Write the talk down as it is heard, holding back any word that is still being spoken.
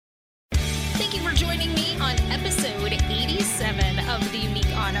on episode 87 of the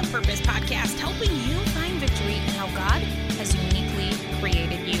Unique on Purpose podcast, helping you find victory in how God has uniquely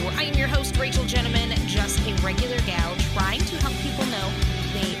created you. I am your host, Rachel Gentleman, just a regular gal trying to help people know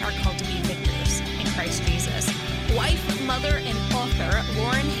they are called to be victors in Christ Jesus. Wife, mother, and author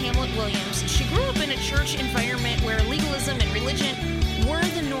Lauren Hamlet-Williams, she grew up in a church environment where legalism and religion were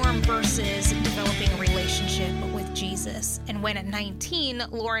the norm versus developing a relationship with Jesus. And when at 19,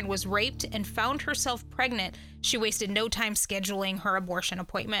 Lauren was raped and found herself pregnant, she wasted no time scheduling her abortion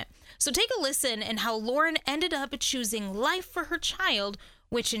appointment. So take a listen in how Lauren ended up choosing life for her child,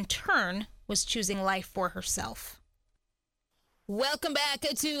 which in turn was choosing life for herself. Welcome back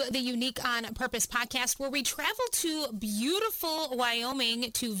to the Unique on Purpose podcast, where we travel to beautiful Wyoming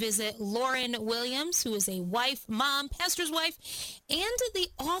to visit Lauren Williams, who is a wife, mom, pastor's wife, and the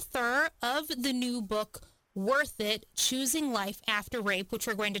author of the new book, Worth It, Choosing Life After Rape, which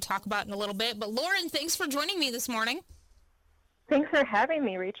we're going to talk about in a little bit. But Lauren, thanks for joining me this morning. Thanks for having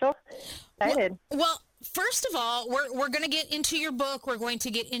me, Rachel. Excited. Well, first of all, we're going to get into your book. We're going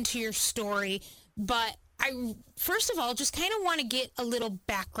to get into your story, but I, first of all, just kind of want to get a little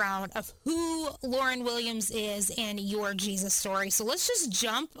background of who Lauren Williams is and your Jesus story. So let's just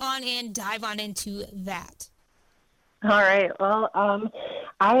jump on in, dive on into that. All right. Well,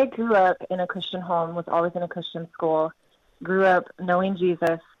 I grew up in a Christian home, was always in a Christian school, grew up knowing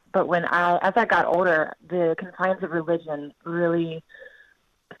Jesus. But as I got older, the confines of religion really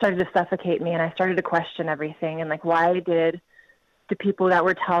started to suffocate me, and I started to question everything. And like, why did the people that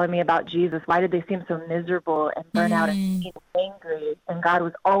were telling me about Jesus, why did they seem so miserable and burn out and angry? And God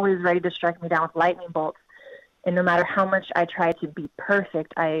was always ready to strike me down with lightning bolts. And no matter how much I tried to be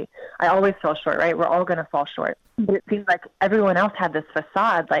perfect, I always fell short, right? We're all going to fall short. But it seems like everyone else had this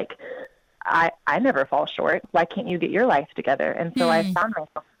facade, like, I never fall short. Why can't you get your life together? And so I found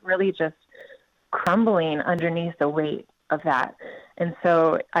myself really just crumbling underneath the weight of that. And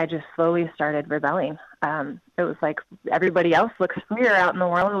so I just slowly started rebelling. It was like everybody else looks freer out in the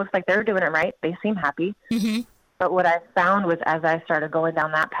world. It looks like they're doing it right. They seem happy. Mm-hmm. But what I found was, as I started going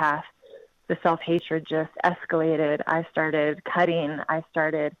down that path, the self-hatred just escalated. I started cutting. I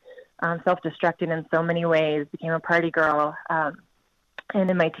started self-destructing in so many ways, became a party girl. And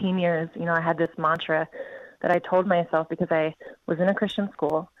in my teen years, I had this mantra that I told myself, because I was in a Christian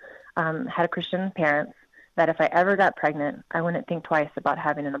school, had Christian parents, that if I ever got pregnant, I wouldn't think twice about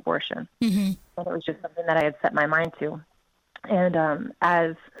having an abortion. Mm-hmm. And it was just something that I had set my mind to. And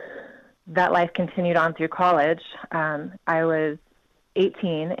as that life continued on through college, I was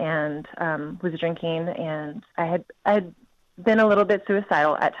 18 and was drinking, and I had been a little bit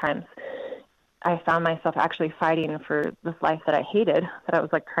suicidal at times. I found myself actually fighting for this life that I hated, that I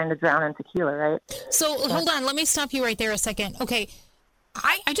was like trying to drown in tequila, right? So hold on, let me stop you right there a second. Okay.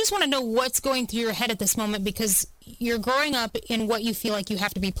 I just want to know what's going through your head at this moment, because you're growing up in what you feel like you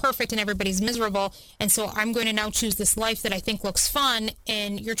have to be perfect and everybody's miserable. And so I'm going to now choose this life that I think looks fun,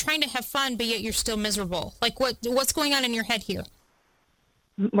 and you're trying to have fun, but yet you're still miserable. Like what's going on in your head here?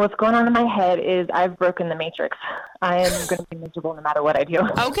 What's going on in my head is I've broken the matrix. I am going to be miserable no matter what I do.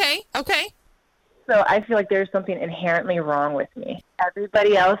 Okay. So I feel like there's something inherently wrong with me.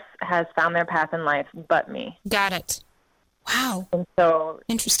 Everybody else has found their path in life but me. Got it. Wow. And so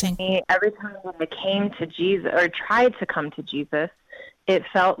interesting. Every time I came to Jesus, or tried to come to Jesus, it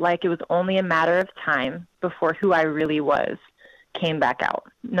felt like it was only a matter of time before who I really was came back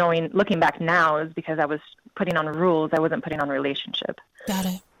out. Looking back now, is because I was putting on rules. I wasn't putting on relationship. Got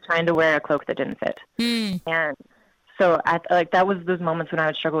it. Trying to wear a cloak that didn't fit. And so that was those moments when I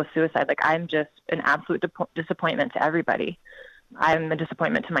would struggle with suicide. Like, I'm just an absolute disappointment to everybody. I'm a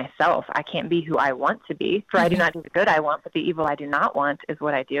disappointment to myself. I can't be who I want to be, for I do not do the good I want, but the evil I do not want is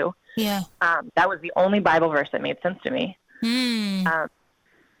what I do. Yeah. That was the only Bible verse that made sense to me.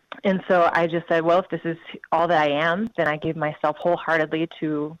 And so I just said, well, if this is all that I am, then I gave myself wholeheartedly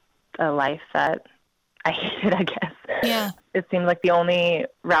to a life that I hated, I guess. Yeah. It seemed like the only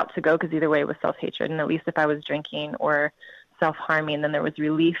route to go, because either way it was self-hatred. And at least if I was drinking or self-harming, then there was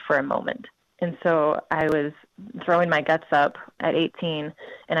relief for a moment. And so I was throwing my guts up at 18,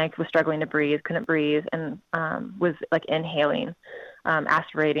 and I was struggling to breathe, couldn't breathe, and was like inhaling,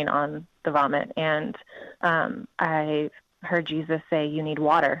 aspirating on the vomit. And I heard Jesus say, "You need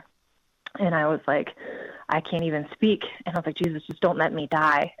water." And I was like, I can't even speak. And I was like, Jesus, just don't let me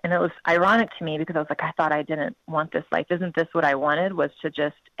die. And it was ironic to me, because I was like, I thought I didn't want this life. Isn't this what I wanted, was to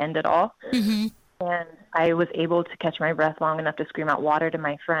just end it all? Mm-hmm. And I was able to catch my breath long enough to scream out water to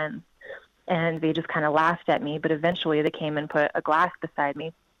my friends. And they just kind of laughed at me. But eventually they came and put a glass beside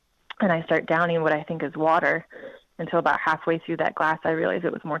me. And I start downing what I think is water, until about halfway through that glass, I realized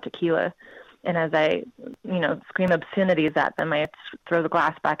it was more tequila. And as I, scream obscenities at them, I throw the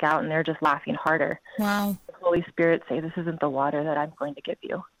glass back out, and they're just laughing harder. Wow. The Holy Spirit say, this isn't the water that I'm going to give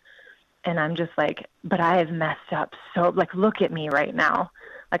you. And I'm just like, but I have messed up. So, like, look at me right now.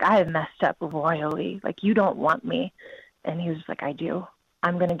 Like, I have messed up royally. Like, you don't want me. And he was just like, I do.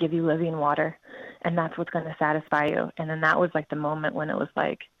 I'm going to give you living water, and that's what's going to satisfy you. And then that was like the moment when it was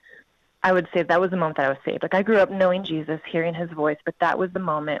like, I would say that was the moment that I was saved. Like, I grew up knowing Jesus, hearing his voice, but that was the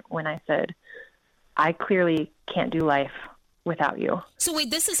moment when I said, I clearly can't do life without you. So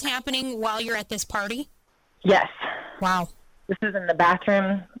wait, this is happening while you're at this party? Yes. Wow. This is in the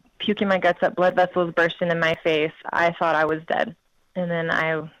bathroom, puking my guts up, blood vessels bursting in my face. I thought I was dead. And then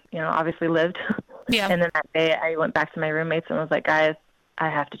I, obviously lived. Yeah. And then that day I went back to my roommates and was like, guys, I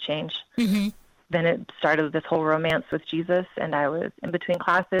have to change. Mm-hmm. Then it started this whole romance with Jesus, and I was in between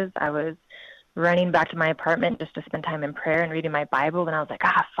classes. I was running back to my apartment just to spend time in prayer and reading my Bible, and I was like,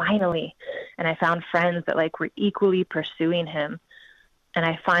 finally. And I found friends that, like, were equally pursuing him. And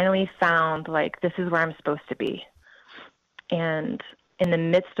I finally found, like, this is where I'm supposed to be. And in the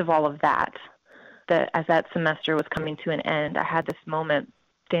midst of all of that, as that semester was coming to an end, I had this moment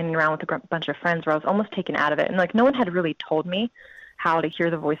standing around with a bunch of friends where I was almost taken out of it. And, like, no one had really told me how to hear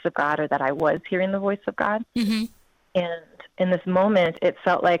the voice of God, or that I was hearing the voice of God. Mm-hmm. And in this moment, it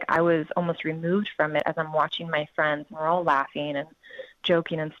felt like I was almost removed from it as I'm watching my friends. We're all laughing and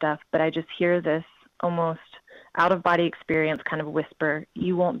joking and stuff, but I just hear this almost out-of-body experience kind of whisper,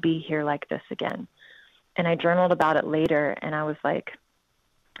 you won't be here like this again. And I journaled about it later, and I was like,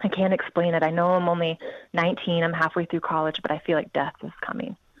 I can't explain it. I know I'm only 19, I'm halfway through college, but I feel like death is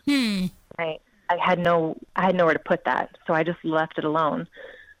coming. I had nowhere to put that, so I just left it alone.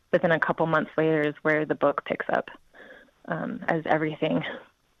 But then a couple months later is where the book picks up, as everything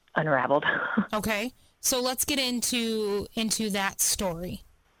unraveled. Okay, so let's get into that story.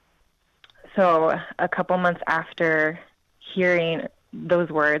 So a couple months after hearing those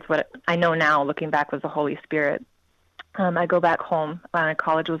words, what I know now, looking back, was the Holy Spirit, I go back home.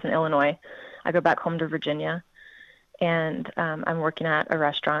 College was in Illinois. I go back home to Virginia. And I'm working at a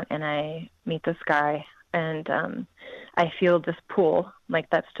restaurant, and I meet this guy, and I feel this pull, like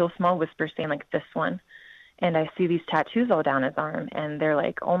that still small whisper saying, like, this one. And I see these tattoos all down his arm, and they're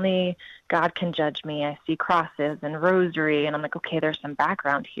like, only God can judge me. I see crosses and rosary, and I'm like, okay, there's some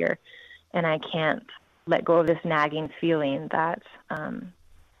background here. And I can't let go of this nagging feeling that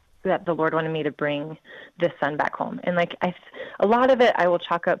that the Lord wanted me to bring this son back home. And, like, a lot of it I will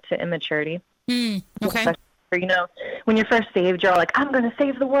chalk up to immaturity. Okay. When you're first saved, you're all like, I'm going to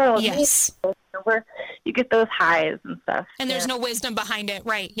save the world. Yes. You get those highs and stuff. And there's no wisdom behind it,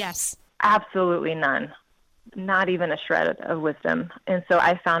 right? Yes. Absolutely none. Not even a shred of wisdom. And so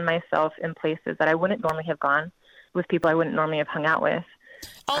I found myself in places that I wouldn't normally have gone, with people I wouldn't normally have hung out with.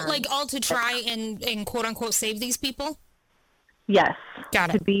 All to try and quote unquote save these people? Yes. Got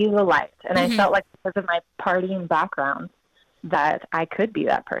it. To be the light. And I felt like because of my partying background that I could be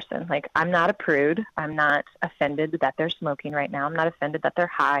that person. Like, I'm not a prude. I'm not offended that they're smoking right now. I'm not offended that they're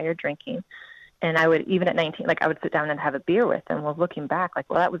high or drinking. And I would, even at 19, like, I would sit down and have a beer with them. Well, looking back, like,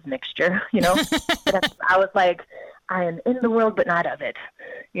 well, that was mixture, But I was like, I am in the world, but not of it,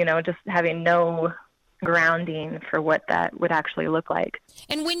 just having no grounding for what that would actually look like.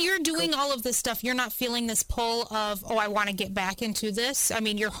 And when you're doing all of this stuff, you're not feeling this pull of, I want to get back into this? I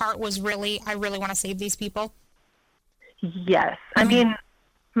mean, your heart was really, I really want to save these people? Yes. I mean,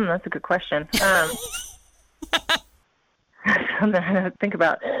 that's a good question. Something to think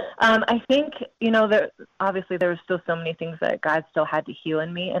about. I think, that obviously there were still so many things that God still had to heal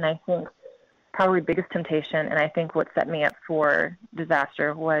in me. And I think probably the biggest temptation, and I think what set me up for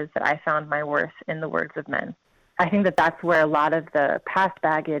disaster, was that I found my worth in the words of men. I think that that's where a lot of the past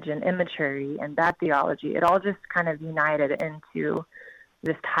baggage and immaturity and bad theology, it all just kind of united into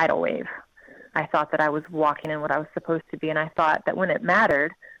this tidal wave. I thought that I was walking in what I was supposed to be, and I thought that when it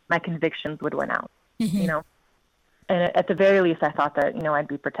mattered, my convictions would win out, And at the very least, I thought that, I'd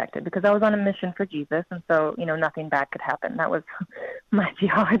be protected because I was on a mission for Jesus, and so, nothing bad could happen. That was my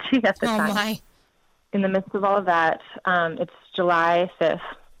theology at the time. My. In the midst of all of that, it's July 5th,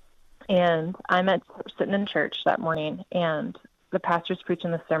 and I'm sitting in church that morning, and the pastor's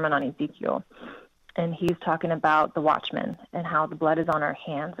preaching the sermon on Ezekiel. And he's talking about the watchmen and how the blood is on our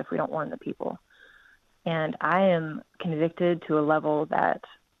hands if we don't warn the people. And I am convicted to a level that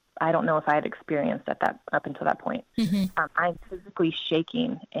I don't know if I had experienced up until that point. I'm physically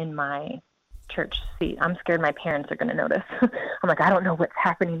shaking in my church seat. I'm scared my parents are going to notice. I'm like, I don't know what's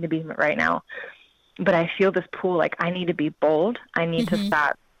happening to me right now. But I feel this pull, like I need to be bold. I need to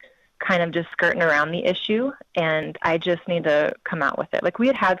stop kind of just skirting around the issue, and I just need to come out with it. Like, we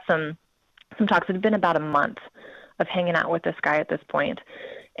had some some talks. It had been about a month of hanging out with this guy at this point.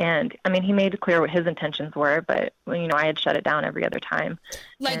 And I mean, he made it clear what his intentions were, but I had shut it down every other time.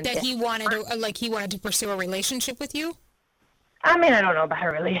 Like that he wanted to pursue a relationship with you? I mean, I don't know about a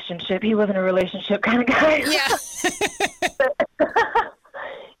relationship. He wasn't a relationship kind of guy. Yeah.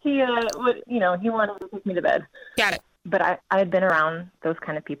 He he wanted to take me to bed. Got it. But I had been around those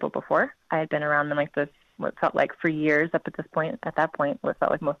kind of people before. I had been around them like this, what felt like for years at that point, what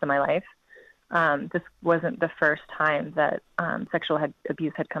felt like most of my life. This wasn't the first time that sexual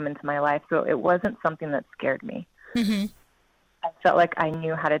abuse had come into my life, so it wasn't something that scared me. Mm-hmm. I felt like I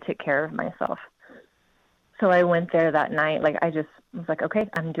knew how to take care of myself. So I went there that night. Like, I just was like, okay,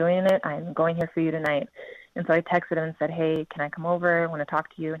 I'm doing it. I'm going here for you tonight. And so I texted him and said, hey, can I come over? I want to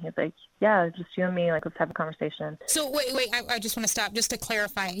talk to you. And he's like, yeah, just you and me. Like, let's have a conversation. So wait, I just want to stop just to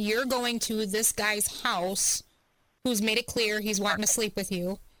clarify. You're going to this guy's house who's made it clear he's wanting to sleep with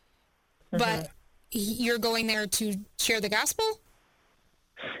you, but you're going there to share the gospel?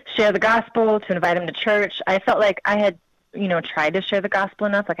 Share the gospel, to invite him to church. I felt like I had, tried to share the gospel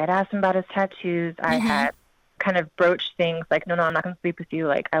enough. Like, I'd asked him about his tattoos. I had kind of broached things like, no, I'm not going to sleep with you.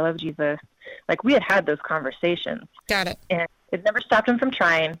 Like, I love Jesus. Like, we had those conversations. Got it. And it never stopped him from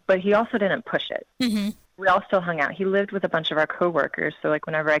trying, but he also didn't push it. Mm-hmm. We all still hung out. He lived with a bunch of our coworkers. So, like,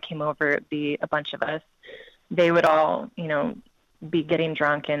 whenever I came over, it'd be a bunch of us. They would all, be getting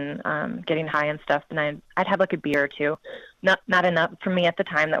drunk and getting high and stuff. And I'd have like a beer or two. Not enough for me at the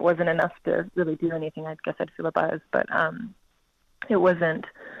time. That wasn't enough to really do anything. I guess I'd feel a buzz, but it wasn't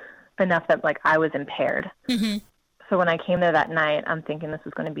enough that like I was impaired. Mm-hmm. So when I came there that night, I'm thinking this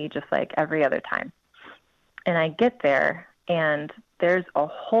is going to be just like every other time. And I get there and there's a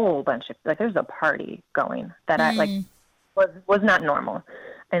whole bunch of, like, there's a party going that I like was not normal.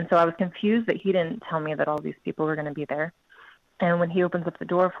 And so I was confused that he didn't tell me that all these people were going to be there. And when he opens up the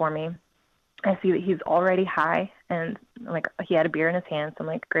door for me, I see that he's already high and like he had a beer in his hand. So I'm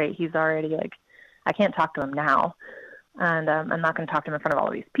like, great. He's already like, I can't talk to him now. And I'm not going to talk to him in front of all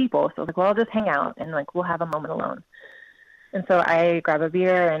of these people. So I was like, well, I'll just hang out and like, we'll have a moment alone. And so I grab a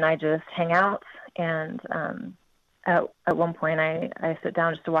beer and I just hang out. And at one point I sit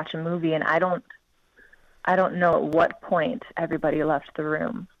down just to watch a movie, and I don't know at what point everybody left the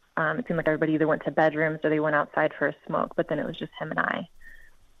room. It seemed like everybody either went to bedrooms or they went outside for a smoke, but then it was just him and I.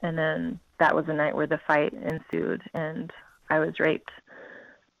 And then that was the night where the fight ensued and I was raped.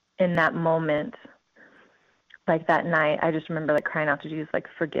 In that moment, like that night, I just remember like crying out to Jesus, like,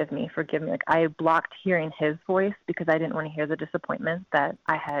 forgive me. Like, I blocked hearing his voice because I didn't want to hear the disappointment that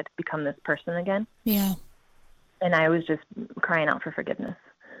I had become this person again. Yeah. And I was just crying out for forgiveness.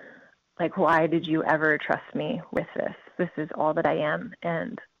 Like, why did you ever trust me with this? This is all that I am.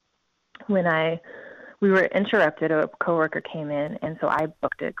 And when we were interrupted, a coworker came in, and so I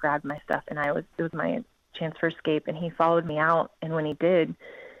booked it, grabbed my stuff, and it was my chance for escape. And he followed me out, and when he did,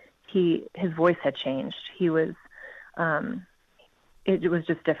 his voice had changed. He was, it was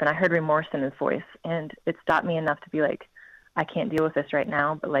just different. I heard remorse in his voice, and it stopped me enough to be like, I can't deal with this right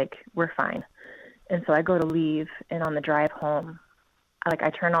now, but like, we're fine. And so I go to leave, and on the drive home, I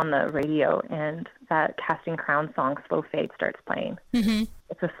turn on the radio, and that Casting Crown song, Slow Fade, starts playing. Mm-hmm.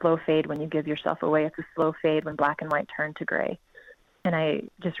 It's a slow fade when you give yourself away. It's a slow fade when black and white turn to gray. And I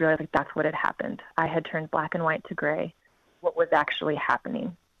just realized like that's what had happened. I had turned black and white to gray. What was actually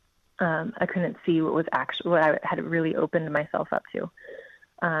happening? I couldn't see what I had really opened myself up to.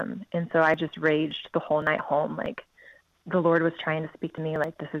 And so I just raged the whole night home. Like, the Lord was trying to speak to me,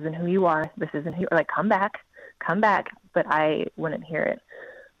 like, this isn't who you are. This isn't who, like, come back. But I wouldn't hear it.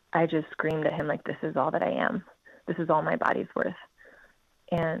 I just screamed at him, like, this is all that I am. This is all my body's worth.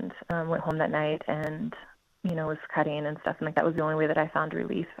 And went home that night and, was cutting and stuff. And like, that was the only way that I found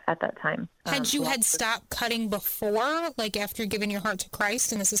relief at that time. Had you stopped cutting before, like after giving your heart to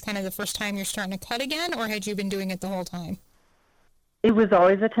Christ, and this is kind of the first time you're starting to cut again, or had you been doing it the whole time? It was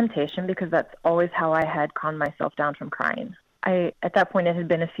always a temptation because that's always how I had calmed myself down from crying. At that point, it had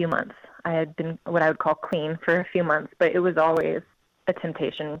been a few months. I had been what I would call clean for a few months, but it was always a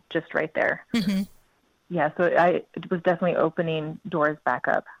temptation just right there. Mm-hmm. Yeah, so it was definitely opening doors back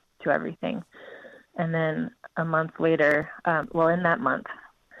up to everything. And then a month later, in that month,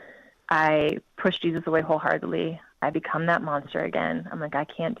 I pushed Jesus away wholeheartedly. I become that monster again. I'm like, I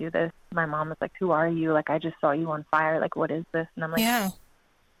can't do this. My mom was like, who are you? Like, I just saw you on fire. Like, what is this? And I'm like, yeah.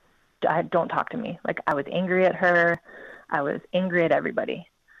 Don't talk to me. Like, I was angry at her. I was angry at everybody,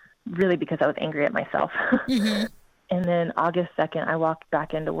 really, because I was angry at myself. Mm-hmm. And then August 2nd, I walked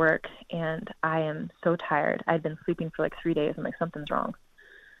back into work, and I am so tired. I'd been sleeping for like 3 days. I'm like, something's wrong.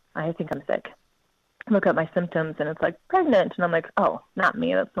 I think I'm sick. look up my symptoms and it's like pregnant. And I'm like, oh, not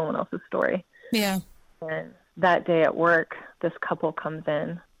me. That's someone else's story. Yeah. And that day at work, this couple comes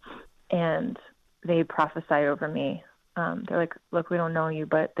in and they prophesy over me. They're like, look, we don't know you,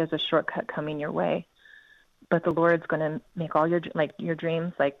 but there's a shortcut coming your way. But the Lord's going to make all your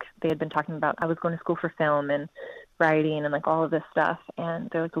dreams, like they had been talking about. I was going to school for film and writing and like all of this stuff. And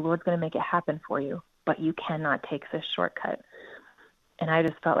they're like, the Lord's going to make it happen for you, but you cannot take this shortcut. And I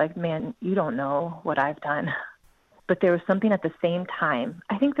just felt like, man, you don't know what I've done. But there was something at the same time.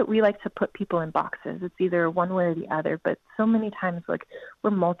 I think that we like to put people in boxes. It's either one way or the other. But so many times, like,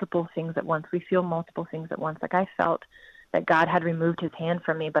 we're multiple things at once. We feel multiple things at once. Like, I felt that God had removed his hand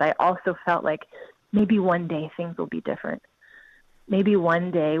from me, but I also felt like maybe one day things will be different. Maybe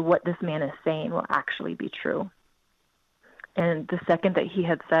one day what this man is saying will actually be true. And the second that he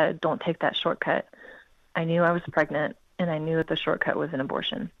had said, don't take that shortcut, I knew I was pregnant, and I knew that the shortcut was an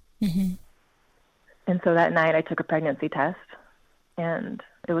abortion. Mm-hmm. And so that night I took a pregnancy test, and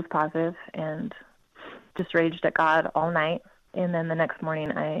it was positive, and just raged at God all night. And then the next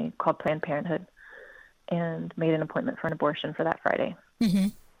morning I called Planned Parenthood and made an appointment for an abortion for that Friday. Mm-hmm.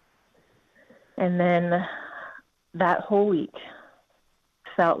 And then that whole week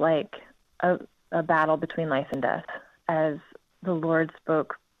felt like a battle between life and death, as the Lord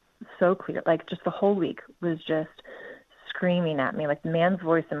spoke so clear. Like, just the whole week was just screaming at me, like the man's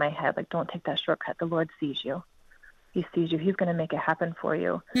voice in my head, like, don't take that shortcut. The Lord sees you. He sees you. He's going to make it happen for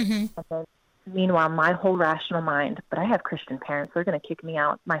you. Mm-hmm. And then, meanwhile, my whole rational mind, but I have Christian parents. They're going to kick me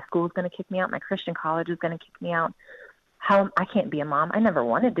out. My school's going to kick me out. My Christian college is going to kick me out. I can't be a mom. I never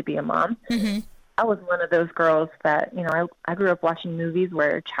wanted to be a mom. Mm-hmm. I was one of those girls that, I grew up watching movies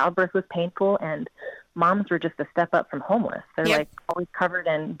where childbirth was painful and moms were just a step up from homeless. They're like always covered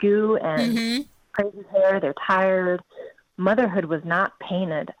in goo and crazy hair. They're tired. Motherhood was not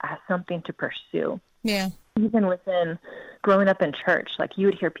painted as something to pursue. Yeah. Even within growing up in church, like, you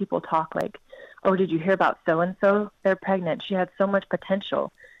would hear people talk like, oh, did you hear about so-and-so? They're pregnant. She had so much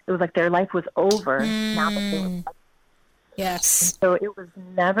potential. It was like their life was over now that they were pregnant. Yes. And so it was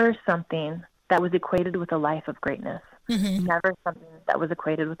never something that was equated with a life of greatness. Mm-hmm. Never something that was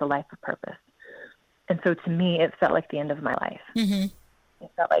equated with a life of purpose. And so to me, it felt like the end of my life. Mm-hmm.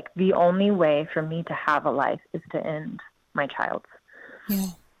 It felt like the only way for me to have a life is to end my child's. Yeah.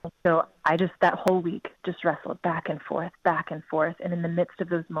 And so I just, that whole week, just wrestled back and forth. And in the midst of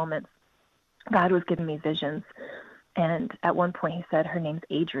those moments, God was giving me visions. And at one point he said, her name's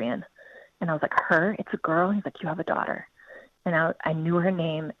Adrian. And I was like, her? It's a girl? He's like, you have a daughter. And I knew her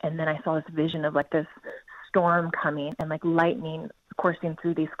name. And then I saw this vision of like this storm coming and like lightning coursing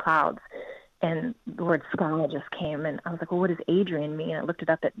through these clouds. And the word scarlet just came. And I was like, well, what does Adrian mean? I looked it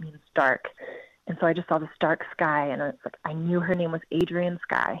up. It means dark. And so I just saw this dark sky. And it's like, I knew her name was Adrian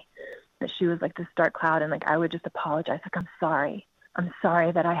Sky, that she was like this dark cloud. And like, I would just apologize. Like, I'm sorry. I'm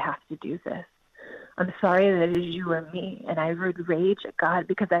sorry that I have to do this. I'm sorry that it is you or me. And I would rage at God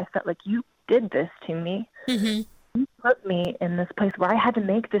because I felt like, you did this to me. Mm-hmm. You put me in this place where I had to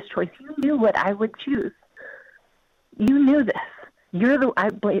make this choice. You knew what I would choose. You knew this. I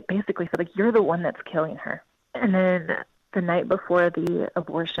basically feel like you're the one that's killing her. And then the night before the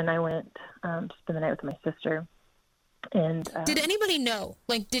abortion, I went to spend the night with my sister. And did anybody know?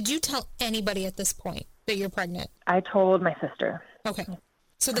 Like, did you tell anybody at this point that you're pregnant? I told my sister. Okay.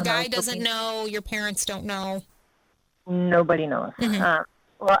 So the guy doesn't know, your parents don't know? Nobody knows. Mm-hmm.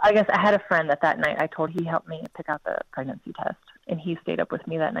 Well, I guess I had a friend that night I told, he helped me pick out the pregnancy test. And he stayed up with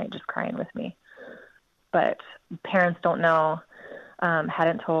me that night just crying with me. But parents don't know,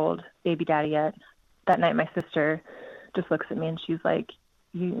 hadn't told baby daddy yet. That night my sister just looks at me and she's like,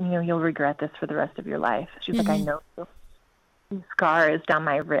 you'll regret this for the rest of your life. She's like, I know. The scar is down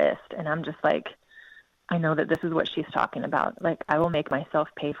my wrist. And I'm just like, I know that this is what she's talking about. Like, I will make myself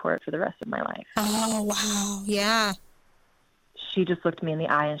pay for it for the rest of my life. Oh, wow. Yeah. She just looked me in the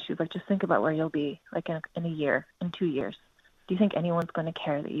eye and she was like, just think about where you'll be, like in a year, in 2 years. Do you think anyone's going to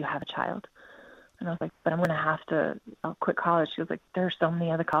care that you have a child? And I was like, but I'm going to have to, I'll quit college. She was like, there are so many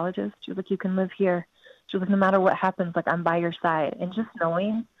other colleges. She was like, you can live here. She was like, no matter what happens, like, I'm by your side. And just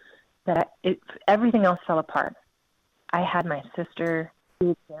knowing that everything else fell apart. I had my sister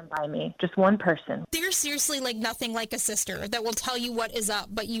stand by me, just one person. There's seriously like nothing like a sister that will tell you what is up,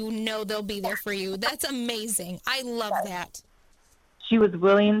 but you know they'll be there for you. That's amazing. I love that. She was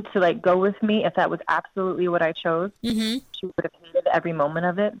willing to like go with me if that was absolutely what I chose. Mm-hmm. She would have hated every moment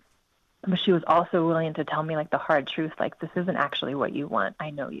of it. But she was also willing to tell me like the hard truth, like, this isn't actually what you want. I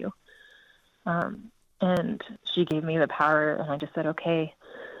know you. And she gave me the power, and I just said, okay,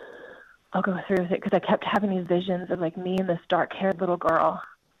 I'll go through with it. Because I kept having these visions of like me and this dark-haired little girl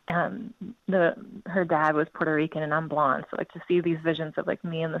her dad was Puerto Rican and I'm blonde. So like to see these visions of like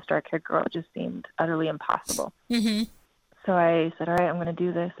me and this dark-haired girl just seemed utterly impossible. Mm-hmm. So I said, all right, I'm going to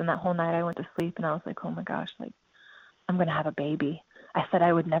do this. And that whole night I went to sleep and I was like, oh my gosh, like I'm going to have a baby. I said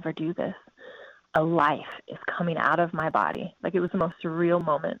I would never do this. A life is coming out of my body. Like it was the most surreal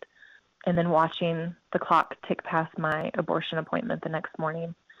moment. And then watching the clock tick past my abortion appointment the next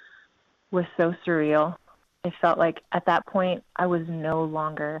morning was so surreal. It felt like at that point I was no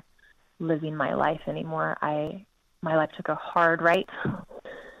longer living my life anymore. My life took a hard right,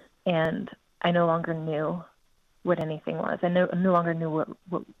 and I no longer knew what anything was. I no longer knew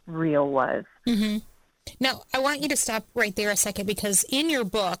what real was. Mm-hmm. Now, I want you to stop right there a second, because in your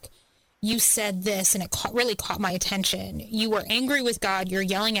book, you said this, and it really caught my attention. You were angry with God, you're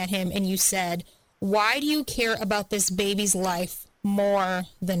yelling at him, and you said, "Why do you care about this baby's life more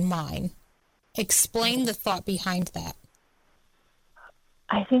than mine?" Explain the thought behind that.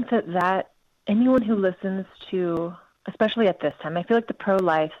 I think that anyone who listens to, especially at this time, I feel like the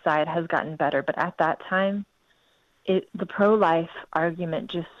pro-life side has gotten better, but at that time, the pro-life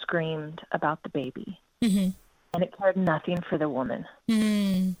argument just screamed about the baby. Mm-hmm. And it cared nothing for the woman.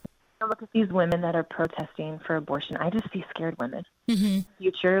 Mm-hmm. I look at these women that are protesting for abortion. I just see scared women. Mm-hmm.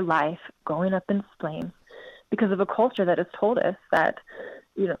 Future life going up in flames because of a culture that has told us that,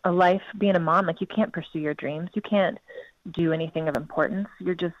 you know, a life being a mom, like you can't pursue your dreams. You can't do anything of importance.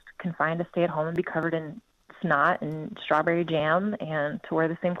 You're just confined to stay at home and be covered in snot and strawberry jam and to wear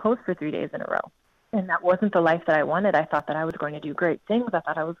the same clothes for 3 days in a row. And that wasn't the life that I wanted. I thought that I was going to do great things. I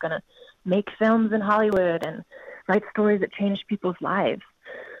thought I was going to make films in Hollywood and write stories that changed people's lives,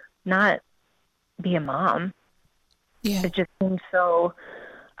 not be a mom. Yeah. It just seemed so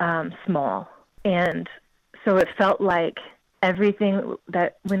small. And so it felt like everything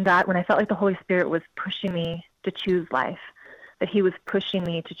that when I felt like the Holy Spirit was pushing me to choose life, that he was pushing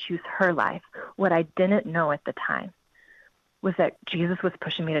me to choose her life, what I didn't know at the time was that Jesus was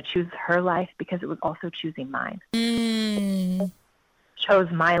pushing me to choose her life because it was also choosing mine. Mm. Chose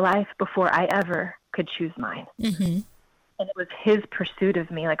my life before I ever could choose mine. Mm-hmm. And it was his pursuit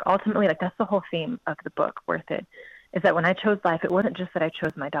of me. Like ultimately, like that's the whole theme of the book, Worth It, is that when I chose life, it wasn't just that I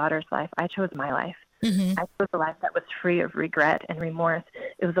chose my daughter's life. I chose my life. Mm-hmm. I chose a life that was free of regret and remorse.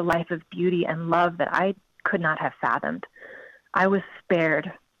 It was a life of beauty and love that I could not have fathomed. I was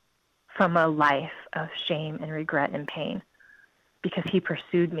spared from a life of shame and regret and pain because he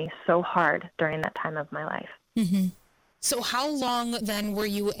pursued me so hard during that time of my life. Mm-hmm. So how long then were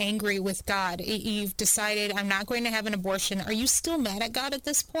you angry with God? You've decided, I'm not going to have an abortion. Are you still mad at God at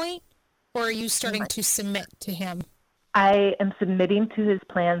this point? Or are you starting to submit to him? I am submitting to his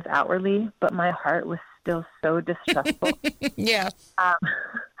plans outwardly, but my heart was still so distrustful. Yeah.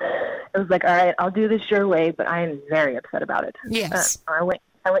 It was like, all right, I'll do this your way, but I am very upset about it. Yes. I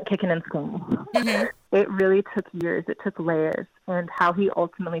went kicking and screaming. Mm-hmm. It really took years. It took layers. And how he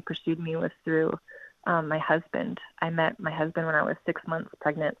ultimately pursued me was through my husband. I met my husband when I was 6 months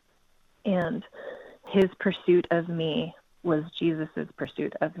pregnant, and his pursuit of me was Jesus's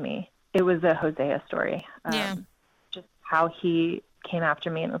pursuit of me. It was a Hosea story. Yeah. Just how he came after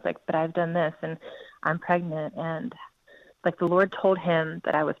me and was like, but I've done this and I'm pregnant. And like the Lord told him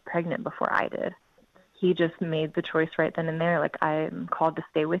that I was pregnant before I did. He just made the choice right then and there. Like, I'm called to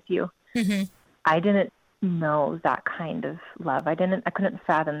stay with you. Mm-hmm. I didn't know that kind of love. I couldn't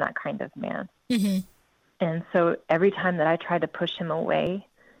fathom that kind of man. Mm-hmm. And so every time that I tried to push him away,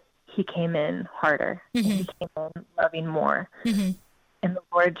 he came in harder. Mm-hmm. And he came in loving more. Mm-hmm. And the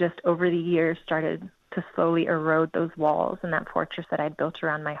Lord just over the years started to slowly erode those walls and that fortress that I'd built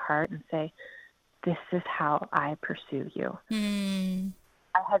around my heart and say, this is how I pursue you. Mm.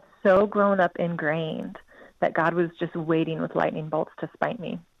 I had so grown up ingrained that God was just waiting with lightning bolts to spite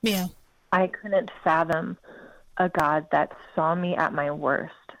me. Yeah. I couldn't fathom a God that saw me at my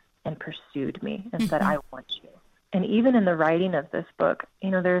worst and pursued me and said, I want you. And even in the writing of this book,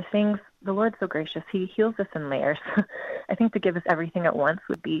 there are things, the Lord's so gracious, he heals us in layers. I think to give us everything at once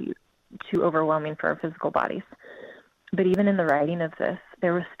would be too overwhelming for our physical bodies. But even in the writing of this,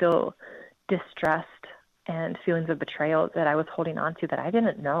 there was still distrust and feelings of betrayal that I was holding on to that I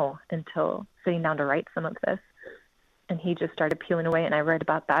didn't know until sitting down to write some of this. And he just started peeling away, and I read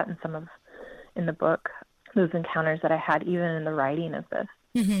about that in the book, those encounters that I had even in the writing of this.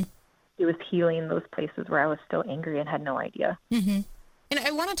 Mm-hmm. It was healing those places where I was still angry and had no idea. Mm-hmm. And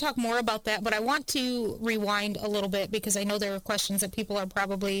I want to talk more about that, but I want to rewind a little bit because I know there are questions that people are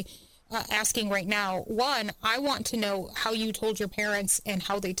probably asking right now. One, I want to know how you told your parents and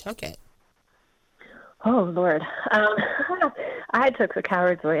how they took it. Oh, Lord. I took the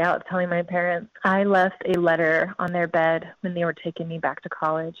coward's way out telling my parents. I left a letter on their bed when they were taking me back to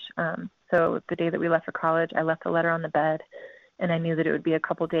college. So the day that we left for college, I left a letter on the bed, and I knew that it would be a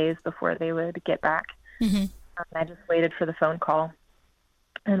couple days before they would get back. Mm-hmm. I just waited for the phone call.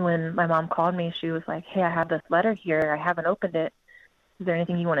 And when my mom called me, she was like, hey, I have this letter here. I haven't opened it. Is there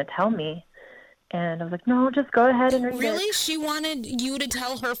anything you want to tell me? And I was like, no, just go ahead and read it. Really? She wanted you to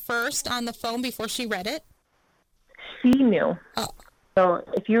tell her first on the phone before she read it? She knew. Oh. So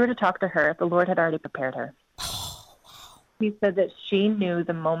if you were to talk to her, the Lord had already prepared her. Oh, wow. She said that she knew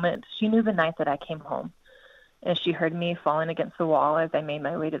the moment, she knew the night that I came home. And she heard me falling against the wall as I made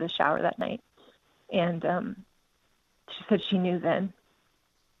my way to the shower that night. And she said she knew then.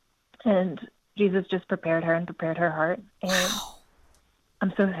 And Jesus just prepared her and prepared her heart. And Wow.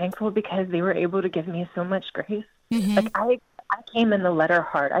 I'm so thankful because they were able to give me so much grace. Mm-hmm. Like I came in the letter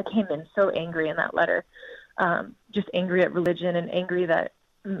hard. I came in so angry in that letter, just angry at religion and angry that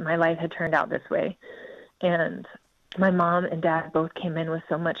my life had turned out this way. And my mom and dad both came in with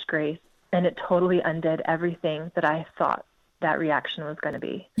so much grace, and it totally undid everything that I thought that reaction was going to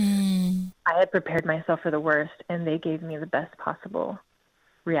be. Mm. I had prepared myself for the worst, and they gave me the best possible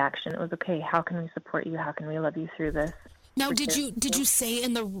reaction. It was, okay, how can we support you? How can we love you through this? Now, did you say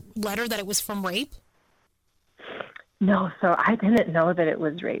in the letter that it was from rape? No, so I didn't know that it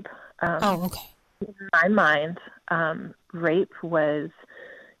was rape. Okay. In my mind, rape was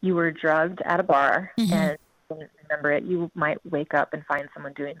you were drugged at a bar Mm-hmm. and you didn't remember it. You might wake up and find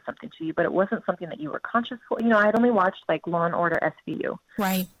someone doing something to you, but it wasn't something that you were conscious for. You know, I'd only watched like Law and Order SVU.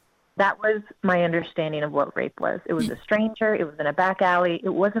 Right. That was my understanding of what rape was. It was a stranger. It was in a back alley. It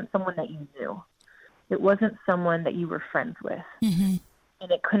wasn't someone that you knew. It wasn't someone that you were friends with. Mm-hmm.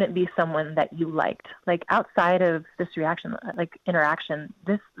 And it couldn't be someone that you liked. Like outside of this interaction,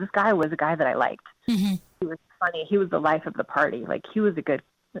 this guy was a guy that I liked. Mm-hmm. He was funny. He was the life of the party. Like he was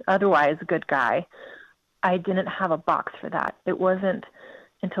otherwise a good guy. I didn't have a box for that. It wasn't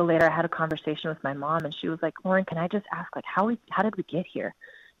until later I had a conversation with my mom, and she was like, Lauren, can I just ask, like, how did we get here?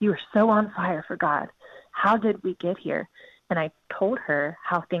 You were so on fire for God. How did we get here? And I told her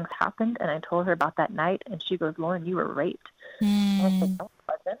how things happened, and I told her about that night, and she goes, Lauren, you were raped. And I said, no,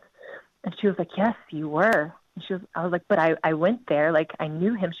 I wasn't. And she was like, yes, you were. And I was like, but I went there, like I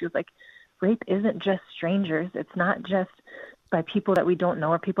knew him. She was like, rape isn't just strangers. It's not just by people that we don't know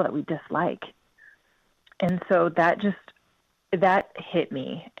or people that we dislike. And so that hit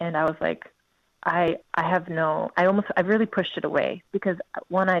me. And I was like, I really pushed it away because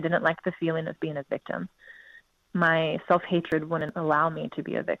one, I didn't like the feeling of being a victim. My self-hatred wouldn't allow me to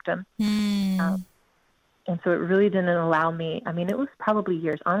be a victim. Mm. And so it really didn't allow me. I mean, it was probably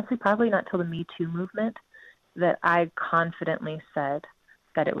years, honestly, probably not till the Me Too movement that I confidently said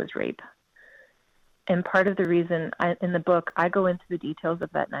that it was rape. And part of the reason in the book, I go into the details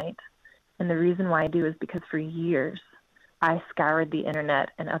of that night. And the reason why I do is because for years, I scoured the internet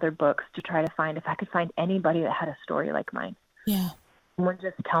and other books to try to find if I could find anybody that had a story like mine. Yeah. Someone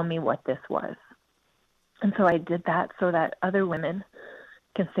just tell me what this was. And so I did that so that other women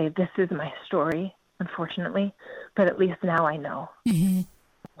can say, this is my story, unfortunately, but at least now I know. Mm-hmm.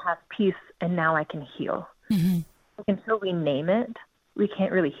 I have peace, and now I can heal. Mm-hmm. Until we name it, we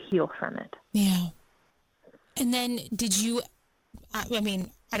can't really heal from it. Yeah. And then did you, I mean,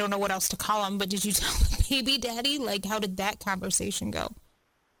 I don't know what else to call him, but did you tell the baby daddy? Like, how did that conversation go?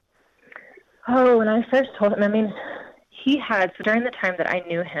 Oh, when I first told him, I mean, so during the time that I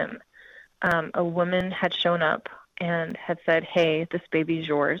knew him, a woman had shown up and had said, hey, this baby's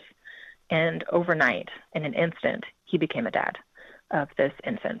yours. And overnight, in an instant, he became a dad of this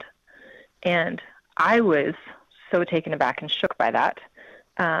infant. And I was so taken aback and shook by that.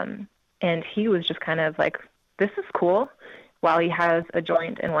 And he was just kind of like, this is cool, while he has a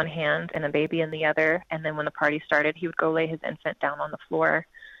joint in one hand and a baby in the other. And then when the party started, he would go lay his infant down on the floor.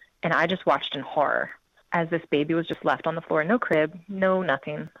 And I just watched in horror as this baby was just left on the floor. No crib, no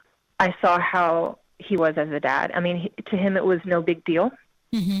nothing. I saw how he was as a dad. I mean, to him, it was no big deal.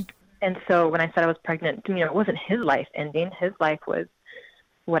 Mm-hmm. And so when I said I was pregnant, you know, it wasn't his life ending. His life was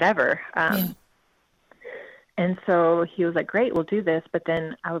whatever. Yeah. And so he was like, great, we'll do this. But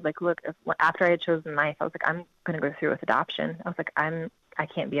then I was like, look, after I had chosen life, I was like, I'm going to go through with adoption. I was like, I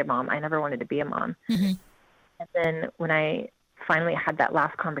can't be a mom. I never wanted to be a mom. Mm-hmm. And then when I finally had that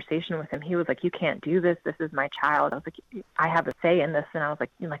last conversation with him, he was like, you can't do this. This is my child. I was like, I have a say in this. And I was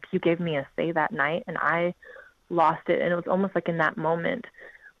like, you gave me a say that night, and I lost it. And it was almost like in that moment,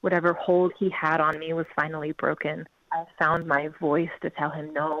 whatever hold he had on me was finally broken. I found my voice to tell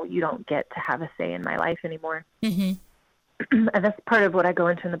him, no, you don't get to have a say in my life anymore. Mm-hmm. And that's part of what I go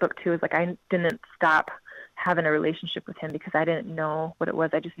into in the book too, is like, I didn't stop having a relationship with him because I didn't know what it was.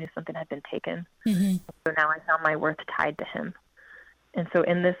 I just knew something had been taken. Mm-hmm. So now I found my worth tied to him. And so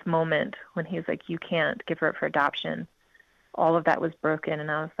in this moment when he's like, you can't give her up for adoption, all of that was broken. And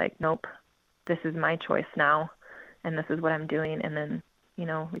I was like, nope, this is my choice now. And this is what I'm doing. And then, you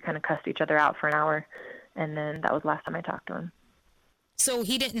know, we kind of cussed each other out for an hour. And then that was the last time I talked to him. So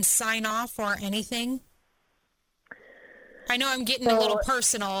he didn't sign off or anything? I know I'm getting a little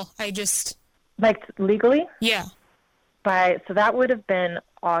personal. I just... Like legally? Yeah. So that would have been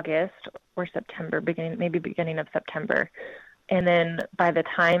August or September, beginning of September. And then by the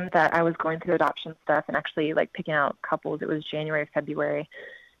time that I was going through adoption stuff and actually like picking out couples, it was January, February.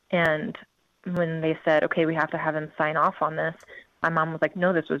 And when they said, okay, we have to have him sign off on this, my mom was like,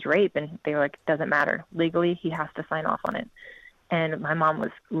 no, this was rape. And they were like, it doesn't matter. Legally, he has to sign off on it. And my mom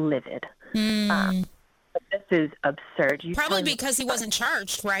was livid. But this is absurd. Probably because he wasn't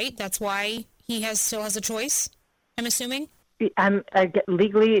charged, right? That's why he still has a choice, I'm assuming?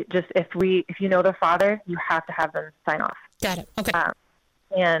 Legally, just if you know the father, you have to have them sign off. Got it. Okay.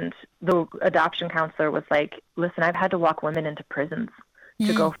 And the adoption counselor was like, listen, I've had to walk women into prisons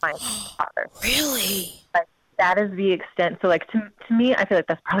to go find the father. Really? Like, that is the extent. So, like, to me, I feel like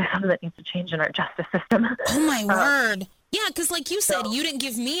that's probably something that needs to change in our justice system. Oh, my word. Yeah, because like you said, you didn't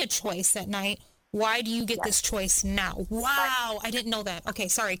give me a choice that night. Why do you get this choice now? Wow, I didn't know that. Okay,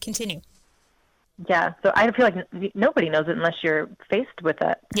 sorry, continue. Yeah, so I feel like nobody knows it unless you're faced with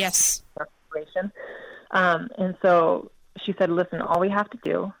that situation. And so she said, listen, all we have to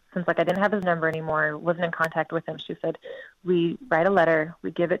do, since like I didn't have his number anymore, wasn't in contact with him, she said, we write a letter,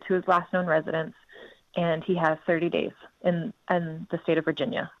 we give it to his last known residence, and he has 30 days in the state of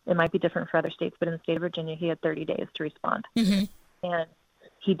Virginia. It might be different for other states, but in the state of Virginia, he had 30 days to respond. Mm-hmm. And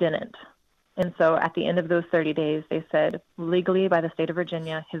he didn't. And so at the end of those 30 days, they said, legally by the state of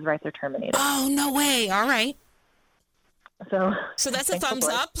Virginia, his rights are terminated. Oh, no way. All right. So that's a thumbs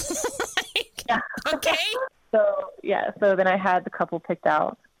up? Yeah. Okay. So then I had the couple picked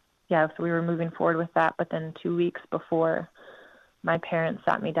out. Yeah, so we were moving forward with that. But then 2 weeks before, my parents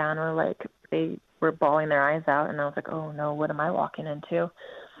sat me down and were like, they were bawling their eyes out. And I was like, oh, no, what am I walking into?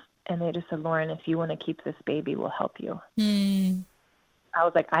 And they just said, Lauren, if you want to keep this baby, we'll help you. Mm. I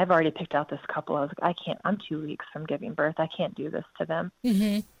was like, I've already picked out this couple. I was like, I'm 2 weeks from giving birth. I can't do this to them.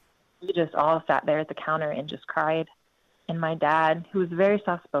 Mm-hmm. We just all sat there at the counter and just cried. And my dad, who was very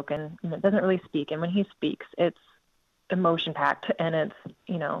soft-spoken, doesn't really speak. And when he speaks, it's emotion-packed and it's,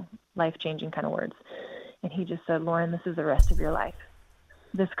 life-changing kind of words. And he just said, Lauren, this is the rest of your life.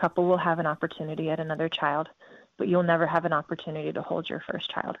 This couple will have an opportunity at another child, but you'll never have an opportunity to hold your first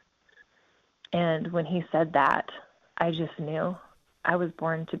child. And when he said that, I just knew I was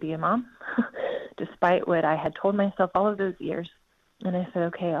born to be a mom, despite what I had told myself all of those years. And I said,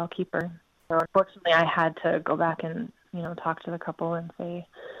 okay, I'll keep her. So unfortunately, I had to go back and, talk to the couple and say,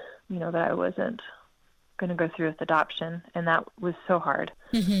 that I wasn't going to go through with adoption. And that was so hard.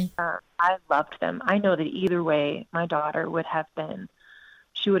 Mm-hmm. I loved them. I know that either way, my daughter would have been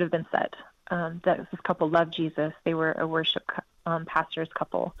set. This couple loved Jesus. They were a worship pastor's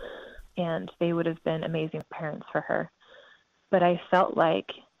couple, and they would have been amazing parents for her. But I felt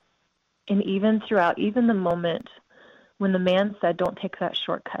like, and even the moment when the man said, don't take that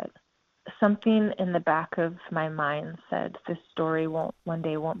shortcut, something in the back of my mind said, this story one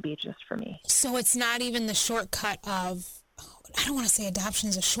day won't be just for me. So it's not even the shortcut of, I don't want to say adoption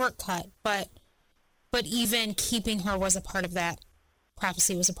is a shortcut, but even keeping her was a part of that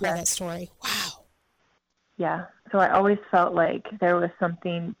prophecy, was a part of that story. Wow. Yeah. So I always felt like there was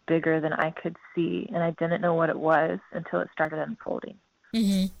something bigger than I could see, and I didn't know what it was until it started unfolding.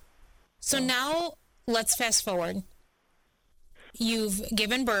 Mm-hmm. So now let's fast forward. You've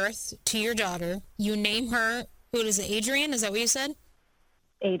given birth to your daughter. You name her, what is it, Adrian? Is that what you said?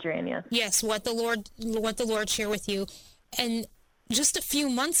 Adrian, yes. Yes, what the Lord shared with you. And just a few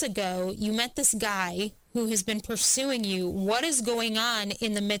months ago, you met this guy who has been pursuing you. What is going on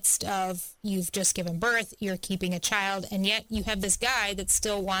in the midst of you've just given birth, you're keeping a child, and yet you have this guy that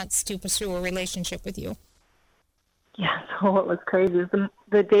still wants to pursue a relationship with you? Yeah, so what was crazy is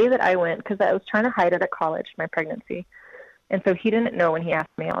the day that I went, because I was trying to hide it at college, my pregnancy. And so he didn't know when he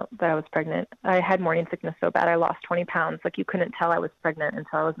asked me out that I was pregnant. I had morning sickness so bad I lost 20 pounds. Like, you couldn't tell I was pregnant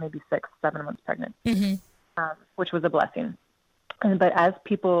until I was maybe 6-7 months pregnant, which was a blessing. But as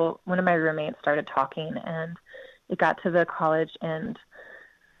one of my roommates started talking, and it got to the college, and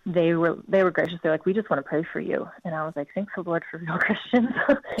they were gracious. They're like, we just want to pray for you. And I was like, thanks the Lord for real Christians.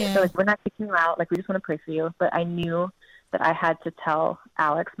 Yeah. They're like, we're not kicking you out. Like, we just want to pray for you. But I knew that I had to tell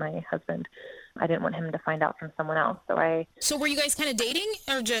Alex, my husband. I didn't want him to find out from someone else. So were you guys kind of dating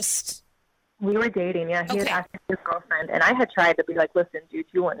or just? We were dating, yeah. He had Okay. asked his girlfriend, and I had tried to be like, listen, dude,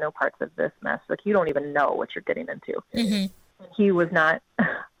 you want no parts of this mess. Like, you don't even know what you're getting into. Mm-hmm. He was not,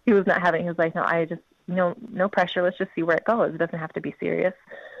 he was not having, he was like, no, I just, no pressure. Let's just see where it goes. It doesn't have to be serious.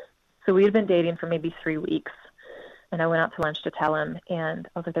 So we had been dating for maybe 3 weeks, and I went out to lunch to tell him, and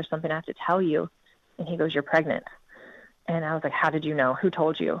I was like, there's something I have to tell you. And he goes, you're pregnant. And I was like, how did you know? Who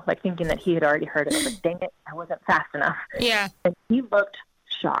told you? Like, thinking that he had already heard it. I was like, dang it, I wasn't fast enough. Yeah. And he looked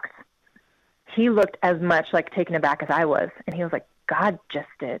shocked. He looked as much like taken aback as I was. And he was like, God just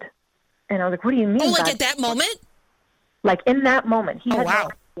did. And I was like, what do you mean? Oh, like God at that moment? Like in that moment. He had wow.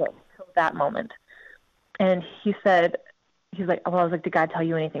 no idea until that moment. And he said, he's like, well, I was like, did God tell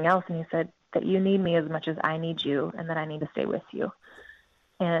you anything else? And he said that you need me as much as I need you, and that I need to stay with you.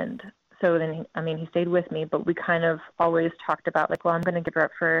 And so then, he stayed with me, but we kind of always talked about like, well, I'm going to give her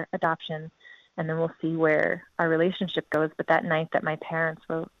up for adoption, and then we'll see where our relationship goes. But that night that my parents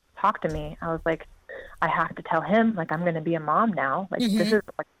will talk to me, I was like, I have to tell him, like, I'm going to be a mom now. Like, this is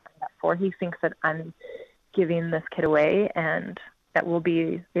what I'm up for. He thinks that I'm giving this kid away and that we'll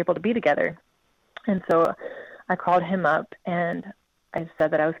be able to be together. And so I called him up and I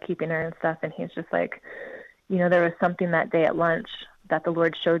said that I was keeping her and stuff. And he's just like, there was something that day at lunch that the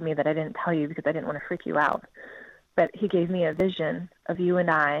Lord showed me that I didn't tell you because I didn't want to freak you out. But he gave me a vision of you and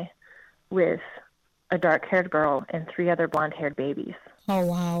I with a dark-haired girl and 3 other blonde-haired babies. Oh,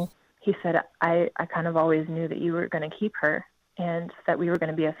 wow. He said, I kind of always knew that you were going to keep her and that we were going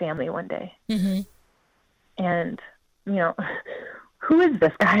to be a family one day. Mm-hmm. And, who is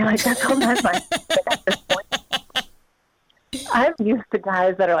this guy? Like, that's all my mind at this point. I'm used to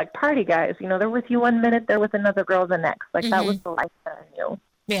guys that are like party guys. They're with you one minute, they're with another girl the next. Like, that was the life that I knew.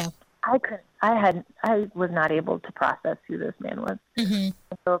 Yeah. I was not able to process who this man was. Mm-hmm.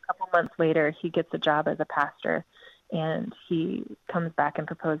 So a couple months later, he gets a job as a pastor, and he comes back and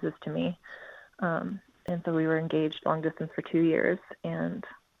proposes to me. And so we were engaged long distance for 2 years. And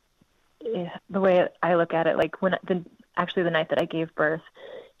the way I look at it, like the night that I gave birth,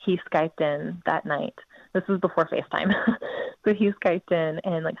 he Skyped in that night. This was before FaceTime. So he Skyped in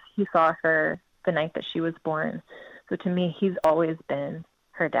and like he saw her the night that she was born. So to me, he's always been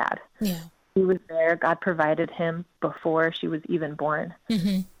her dad. Yeah. He was there. God provided him before she was even born.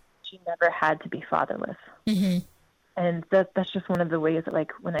 Mm-hmm. She never had to be fatherless. Mm-hmm. And that's just one of the ways that,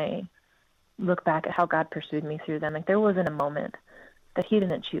 like, when I look back at how God pursued me through them, like, there wasn't a moment that he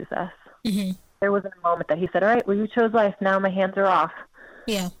didn't choose us. Mm-hmm. There wasn't a moment that he said, all right, well, you chose life. Now my hands are off.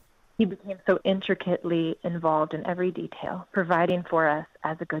 Yeah. He became so intricately involved in every detail, providing for us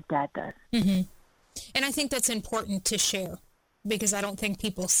as a good dad does. Mm-hmm. And I think that's important to share because I don't think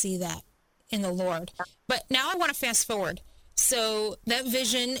people see that in the Lord. But now I want to fast forward. So that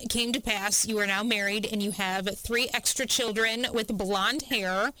vision came to pass. You are now married and you have 3 extra children with blonde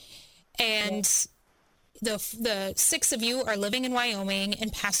hair. And the 6 of you are living in Wyoming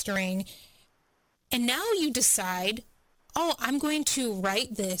and pastoring. And now you decide, I'm going to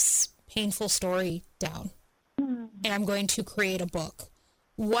write this painful story down. And I'm going to create a book.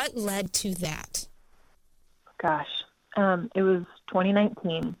 What led to that? Gosh, it was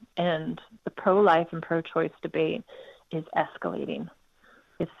 2019, and the pro-life and pro-choice debate is escalating.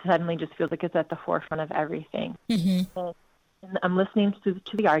 It suddenly just feels like it's at the forefront of everything. Mm-hmm. And I'm listening to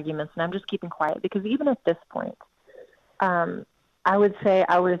the arguments, and I'm just keeping quiet because even at this point, I would say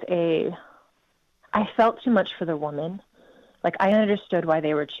I felt too much for the woman. Like, I understood why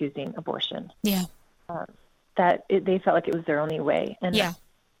they were choosing abortion. Yeah. They felt like it was their only way. And yeah.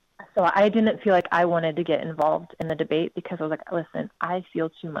 So I didn't feel like I wanted to get involved in the debate because I was like, listen, I feel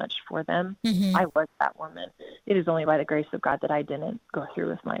too much for them. Mm-hmm. I was that woman. It is only by the grace of God that I didn't go through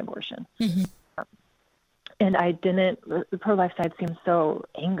with my abortion. Mm-hmm. And the pro-life side seemed so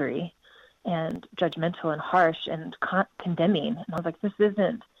angry and judgmental and harsh and condemning. And I was like, this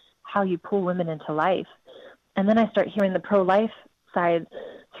isn't how you pull women into life. And then I start hearing the pro-life side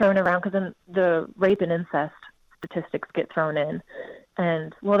thrown around because then the rape and incest statistics get thrown in.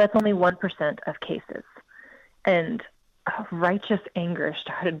 And, well, that's only 1% of cases. And righteous anger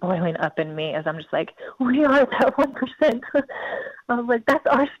started boiling up in me as I'm just like, we are that 1%. I was like, that's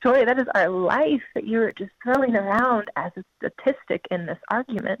our story. That is our life that you're just throwing around as a statistic in this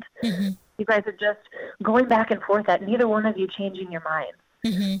argument. Mm-hmm. You guys are just going back and forth at neither one of you changing your minds.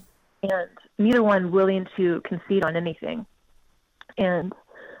 Mm-hmm. And neither one willing to concede on anything. And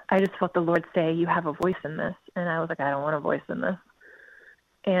I just felt the Lord say, you have a voice in this. And I was like, I don't want a voice in this.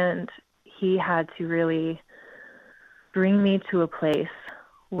 And he had to really bring me to a place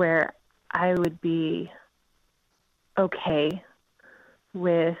where I would be okay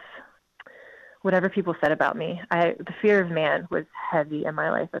with whatever people said about me. The fear of man was heavy in my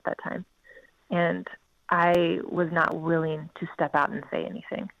life at that time. And I was not willing to step out and say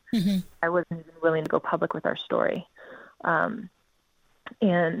anything. Mm-hmm. I wasn't even willing to go public with our story. And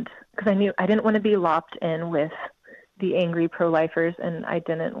because I knew I didn't want to be lopped in with the angry pro-lifers, and I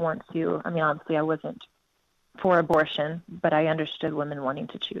didn't want to, obviously I wasn't for abortion, but I understood women wanting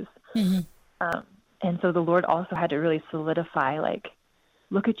to choose. Mm-hmm. And so the Lord also had to really solidify, like,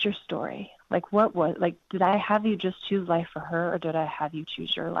 look at your story. Like, did I have you just choose life for her, or did I have you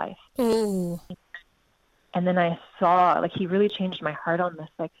choose your life? Ooh. And then I saw, like, he really changed my heart on this.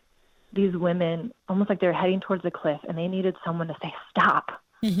 Like, these women, almost like they're heading towards a cliff, and they needed someone to say, stop.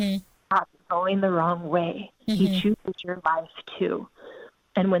 Mm-hmm. Stop going the wrong way. Mm-hmm. He chooses your life too.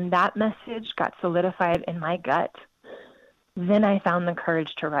 And when that message got solidified in my gut, then I found the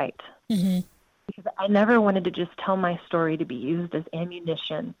courage to write. Mm-hmm. Because I never wanted to just tell my story to be used as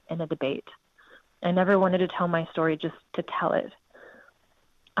ammunition in a debate. I never wanted to tell my story just to tell it.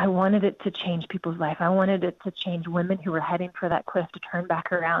 I wanted it to change people's life. I wanted it to change women who were heading for that cliff to turn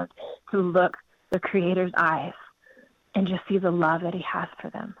back around, to look the Creator's eyes and just see the love that he has for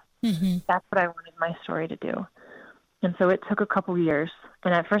them. Mm-hmm. That's what I wanted my story to do. And so it took a couple years.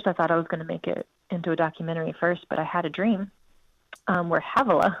 And at first I thought I was going to make it into a documentary first, but I had a dream where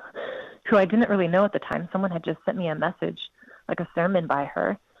Havilah, who I didn't really know at the time, someone had just sent me a message, like a sermon by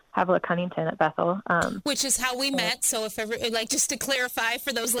her, Havilah Cunnington at Bethel. Which is how we met. So if ever, like, just to clarify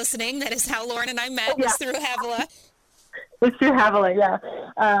for those listening, that is how Lauren and I met, was through Havilah. It's through Havilah, yeah.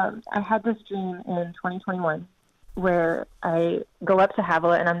 I had this dream in 2021 where I go up to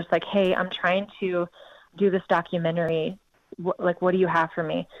Havilah and I'm just like, hey, I'm trying to do this documentary. What do you have for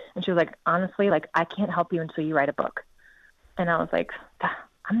me? And she was like, honestly, like, I can't help you until you write a book. And I was like,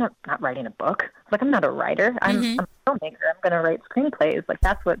 I'm not writing a book. Like, I'm not a writer. I'm a filmmaker. I'm going to write screenplays. Like,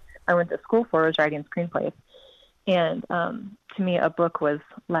 that's what I went to school for, was writing screenplays. And to me, a book was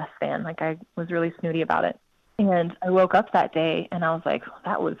less than. Like, I was really snooty about it. And I woke up that day and I was like,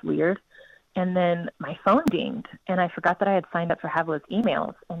 that was weird. And then my phone dinged and I forgot that I had signed up for Havilah's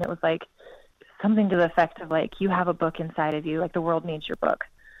emails. And it was like something to the effect of, like, you have a book inside of you. Like, the world needs your book.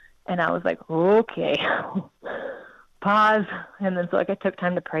 And I was like, okay. Pause. And then so, like, I took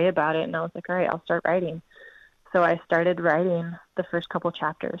time to pray about it and I was like, all right, I'll start writing. So I started writing the first couple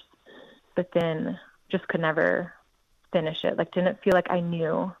chapters, but then just could never finish it. Like, didn't feel like I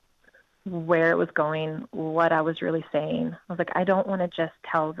knew where it was going, what I was really saying. I was like, I don't want to just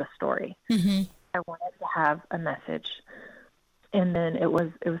tell the story. Mm-hmm. I wanted to have a message. And then it was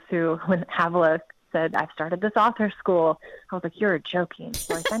through when Havilah said, I've started this author school. I was like, you're joking.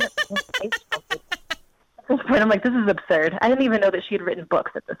 So I signed up for the informational meeting. At this point, I'm like, this is absurd. I didn't even know that she had written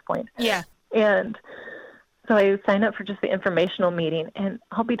books at this point. Yeah. And so I signed up for just the informational meeting. And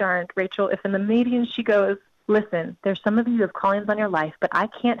I'll be darned, Rachel, if in the meeting she goes, listen, there's some of you who have callings on your life, but I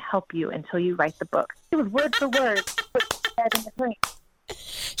can't help you until you write the book. It was word for word what she said in the dream.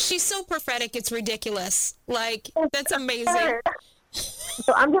 She's so prophetic, it's ridiculous. Like, that's amazing.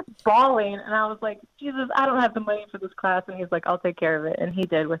 So I'm just bawling, and I was like, Jesus, I don't have the money for this class. And he's like, I'll take care of it. And he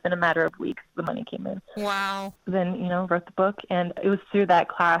did. Within a matter of weeks, the money came in. Wow. Then, wrote the book. And it was through that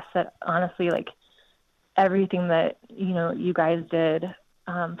class that, honestly, like, everything that, you guys did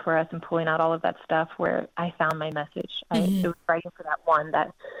for us and pulling out all of that stuff, where I found my message. It was writing for that one,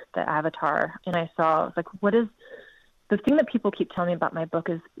 that avatar. And I saw, like, what is the thing that people keep telling me about my book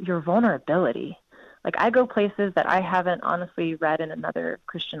is your vulnerability. Like, I go places that I haven't honestly read in another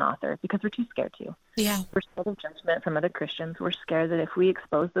Christian author because we're too scared to. Yeah. We're scared of judgment from other Christians. We're scared that if we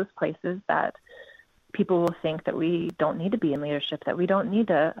expose those places, that people will think that we don't need to be in leadership, that we don't need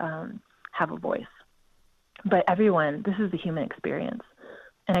to have a voice. But everyone, this is the human experience.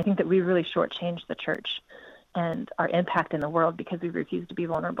 And I think that we really shortchange the church and our impact in the world because we refuse to be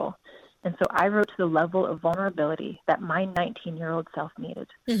vulnerable. And so I wrote to the level of vulnerability that my 19-year-old self needed.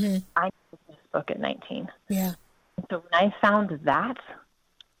 Mm-hmm. I needed this book at 19. Yeah. And so when I found that,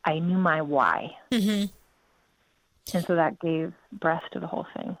 I knew my why. Mm-hmm. And so that gave breath to the whole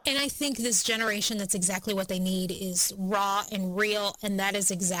thing. And I think this generation, that's exactly what they need, is raw and real. And that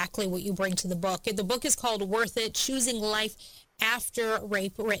is exactly what you bring to the book. The book is called Worth It, Choosing Life After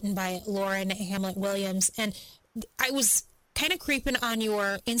Rape, written by Lauren Hamlet-Williams. And I was kind of creeping on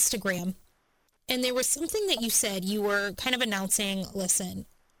your Instagram, and there was something that you said. You were kind of announcing, listen,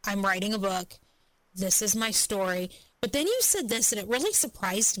 I'm writing a book. This is my story. But then you said this, and it really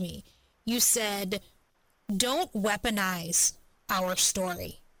surprised me. You said, don't weaponize our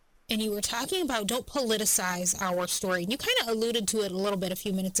story. And you were talking about don't politicize our story. And you kind of alluded to it a little bit a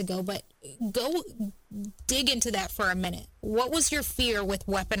few minutes ago, but go dig into that for a minute. What was your fear with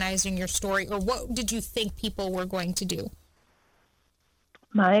weaponizing your story, or what did you think people were going to do?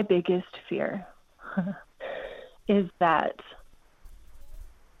 My biggest fear is that,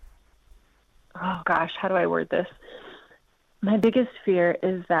 oh gosh, how do I word this? My biggest fear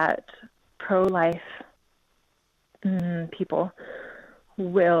is that pro-life people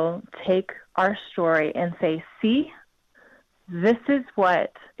will take our story and say, see, this is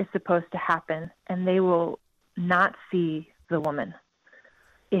what is supposed to happen, and they will not see the woman.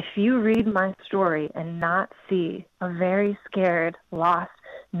 If you read my story and not see a very scared, lost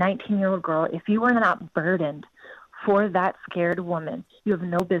 19-year-old girl, if you are not burdened for that scared woman, you have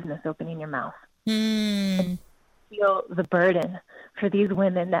no business opening your mouth. Feel the burden for these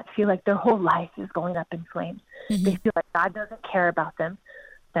women that feel like their whole life is going up in flames. They feel like God doesn't care about them,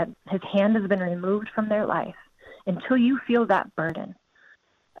 that his hand has been removed from their life. Until you feel that burden,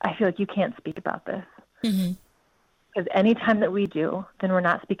 I feel like you can't speak about this. Because anytime that we do, then we're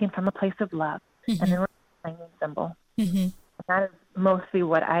not speaking from a place of love, and then we're playing a symbol. And that is mostly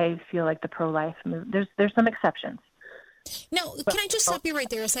what I feel like the pro-life movement. There's some exceptions. Now, can I just stop you right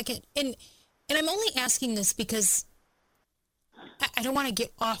there a second? And I'm only asking this because I don't want to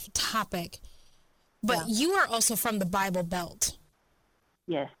get off topic, but you are also from the Bible Belt.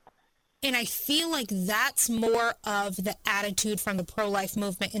 Yes. And I feel like that's more of the attitude from the pro-life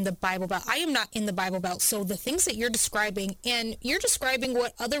movement in the Bible Belt. I am not in the Bible Belt, so the things that you're describing, and you're describing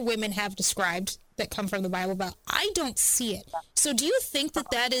what other women have described that come from the Bible Belt, I don't see it. So do you think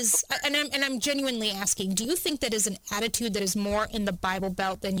that is, and I'm genuinely asking, do you think that is an attitude that is more in the Bible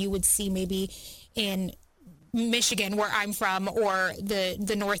Belt than you would see maybe in Michigan, where I'm from, or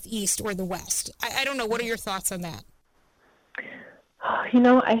the Northeast or the West? I don't know. What are your thoughts on that? You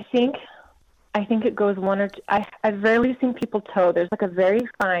know, I think it goes one or two. I've rarely seen people toe. There's like a very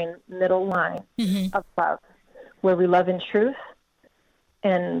fine middle line of love, where we love in truth,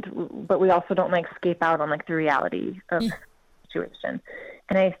 but we also don't like escape out on like the reality of the situation.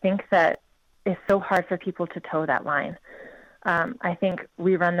 And I think that it's so hard for people to toe that line. I think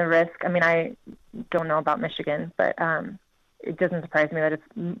we run the risk. I mean, I don't know about Michigan, but it doesn't surprise me that it's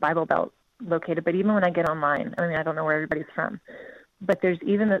Bible Belt located. But even when I get online, I mean, I don't know where everybody's from. But there's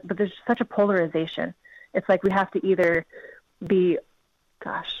such a polarization. It's like we have to either be,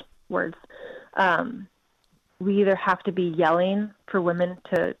 we either have to be yelling for women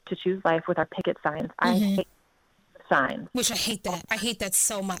to choose life with our picket signs. I hate the signs. Which I hate that. I hate that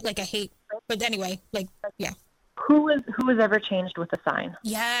so much. But anyway, yeah. Who has ever changed with a sign?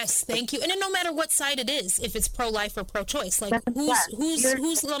 Yes, thank you. And then no matter what side it is, if it's pro-life or pro-choice,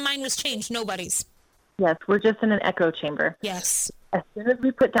 whose mind was changed? Nobody's. Yes, we're just in an echo chamber. Yes. As soon as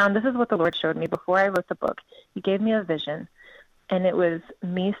we put down, this is what the Lord showed me before I wrote the book. He gave me a vision, and it was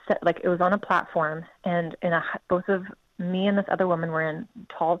me, it was on a platform, and both of me and this other woman were in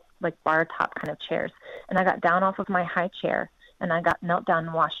tall, bar top kind of chairs. And I got down off of my high chair, and I knelt down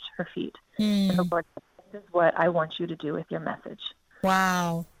and washed her feet. And the Lord said, this is what I want you to do with your message.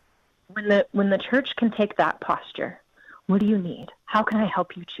 Wow. When the church can take that posture, what do you need? How can I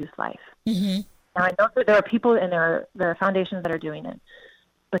help you choose life? Now, I know that there are people and there are foundations that are doing it,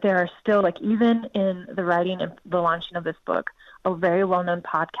 but there are still, even in the writing and the launching of this book, a very well-known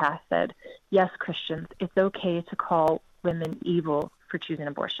podcast said, yes, Christians, it's okay to call women evil for choosing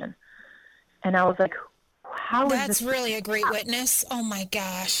abortion. And I was like, how is this? That's really a great witness. Oh, my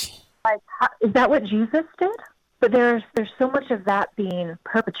gosh. Is that what Jesus did? But there's so much of that being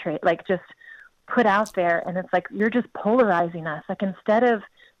perpetrated, just put out there, and it's like you're just polarizing us. Instead of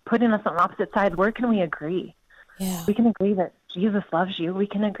putting us on opposite sides, where can we agree? Yeah. We can agree that Jesus loves you. We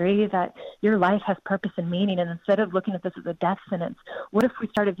can agree that your life has purpose and meaning. And instead of looking at this as a death sentence, what if we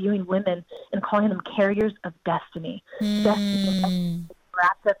started viewing women and calling them carriers of destiny? Destiny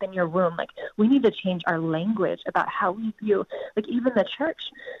wrapped up in your womb. We need to change our language about how we view, even the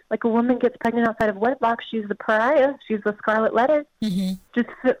church. A woman gets pregnant outside of wedlock, she's the pariah. She's the scarlet letter. Just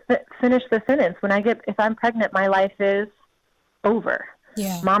finish the sentence. If I'm pregnant, my life is over.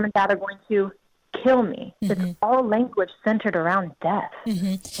 Yeah. Mom and dad are going to kill me. It's all language centered around death.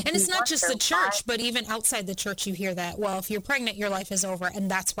 And it's not just the church, but even outside the church, you hear that. Well, if you're pregnant, your life is over, and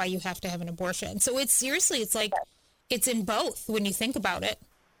that's why you have to have an abortion. So it's it's in both when you think about it.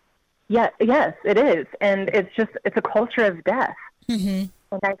 Yeah, yes, it is. And it's a culture of death. And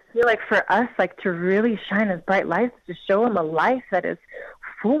I feel like for us, to really shine as bright lights, to show them a life that is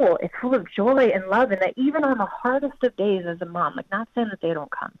full. It's full of joy and love, and that even on the hardest of days as a mom, not saying that they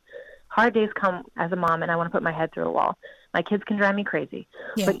don't come. Hard days come as a mom, and I want to put my head through a wall. My kids can drive me crazy.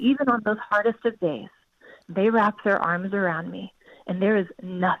 Yeah. But even on those hardest of days, they wrap their arms around me, and there is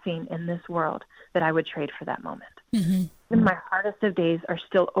nothing in this world that I would trade for that moment. And my hardest of days are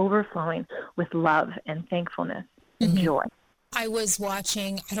still overflowing with love and thankfulness and joy. I was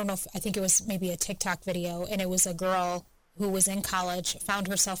watching, I think it was maybe a TikTok video, and it was a girl who was in college, found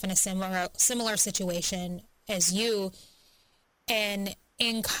herself in a similar situation as you. And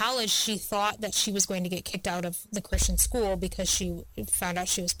in college, she thought that she was going to get kicked out of the Christian school because she found out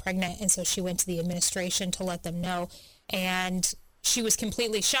she was pregnant. And so she went to the administration to let them know. And she was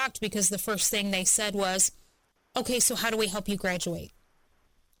completely shocked because the first thing they said was, okay, so how do we help you graduate?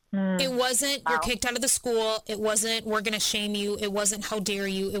 It wasn't, you're kicked out of the school. It wasn't, we're going to shame you. It wasn't, how dare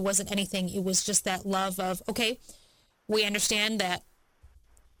you. It wasn't anything. It was just that love of, okay, we understand that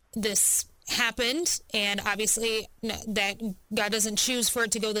this happened, and obviously that God doesn't choose for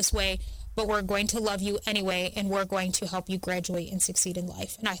it to go this way, but we're going to love you anyway, and we're going to help you graduate and succeed in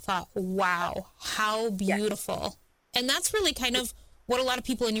life. And I thought, wow, how beautiful. Yes. And that's really kind of what a lot of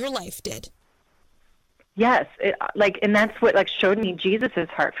people in your life did. Yes, and that's what showed me Jesus's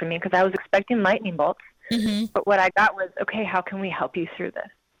heart for me, because I was expecting lightning bolts, but what I got was, okay, how can we help you through this?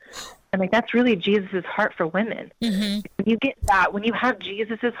 And that's really Jesus's heart for women. When you get that, when you have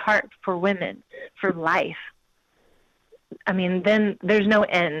Jesus's heart for women, for life, I mean, then there's no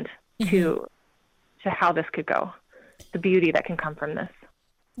end to how this could go. The beauty that can come from this.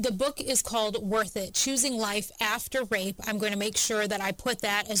 The book is called Worth It, Choosing Life After Rape. I'm going to make sure that I put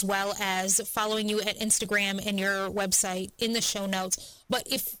that, as well as following you at Instagram and your website, in the show notes. But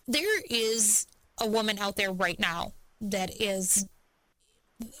if there is a woman out there right now that is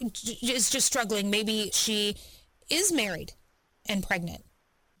just struggling, maybe she is married and pregnant,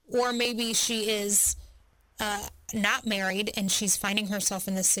 or maybe she is not married and she's finding herself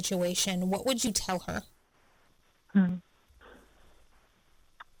in this situation, what would you tell her?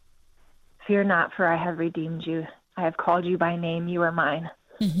 Fear not, for I have redeemed you. I have called you by name. You are mine.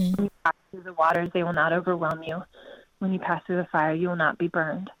 When you pass through the waters, they will not overwhelm you. When you pass through the fire, you will not be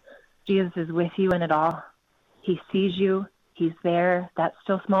burned. Jesus is with you in it all. He sees you. He's there. That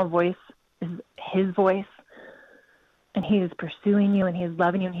still small voice is his voice. And he is pursuing you, and he is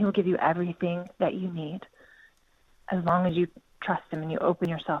loving you, and he will give you everything that you need, as long as you trust him and you open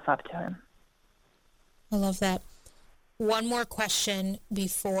yourself up to him. I love that. One more question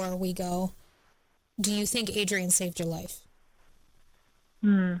before we go. Do you think Adrian saved your life?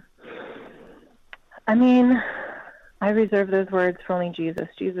 I mean, I reserve those words for only Jesus.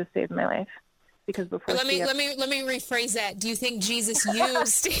 Jesus saved my life. Because before let me rephrase that. Do you think Jesus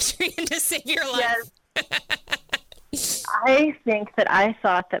used Adrian to save your life? Yes. I think that I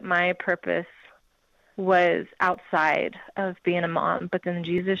thought that my purpose was outside of being a mom, but then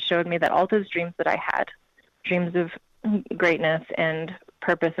Jesus showed me that all those dreams that I had, dreams of greatness and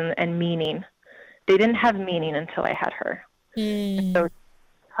purpose and meaning, they didn't have meaning until I had her. So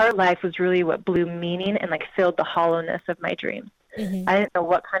her life was really what blew meaning and filled the hollowness of my dreams. I didn't know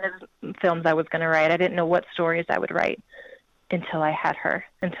what kind of films I was going to write. I didn't know what stories I would write until I had her,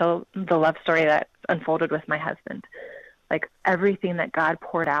 until the love story that unfolded with my husband. Everything that God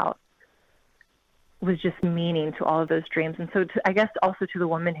poured out was just meaning to all of those dreams. And so I guess also to the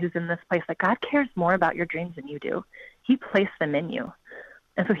woman who's in this place, God cares more about your dreams than you do. He placed them in you.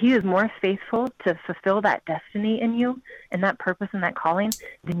 And so he is more faithful to fulfill that destiny in you and that purpose and that calling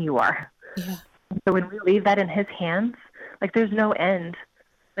than you are. Yeah. So when we leave that in his hands, there's no end.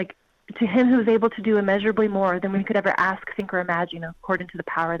 To him who is able to do immeasurably more than we could ever ask, think, or imagine, according to the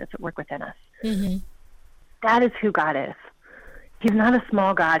power that's at work within us. That is who God is. He's not a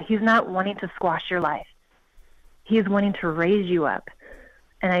small God. He's not wanting to squash your life. He is wanting to raise you up.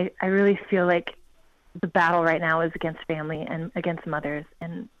 And I really feel like the battle right now is against family and against mothers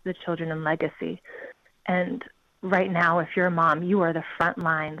and the children and legacy. And right now, if you're a mom, you are the front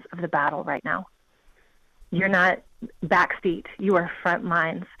lines of the battle right now. You're not backseat. You are front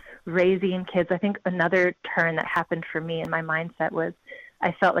lines, raising kids. I think another turn that happened for me in my mindset was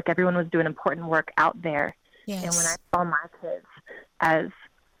I felt like everyone was doing important work out there. Yes. And when I saw my kids as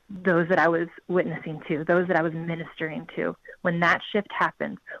those that I was witnessing to, those that I was ministering to, when that shift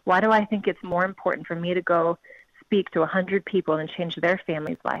happened, why do I think it's more important for me to go speak to 100 people and change their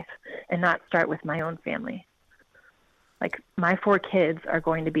family's life and not start with my own family? My 4 kids are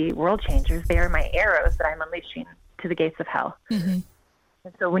going to be world changers. They are my arrows that I'm unleashing to the gates of hell. And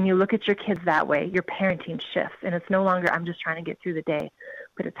so when you look at your kids that way, your parenting shifts, and it's no longer I'm just trying to get through the day,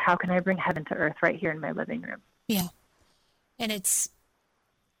 but it's how can I bring heaven to earth right here in my living room? Yeah. And it's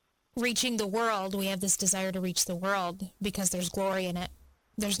reaching the world. We have this desire to reach the world because there's glory in it.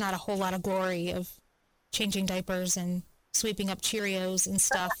 There's not a whole lot of glory of changing diapers and sweeping up Cheerios and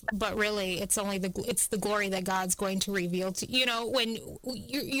stuff, but really it's only it's the glory that God's going to reveal to when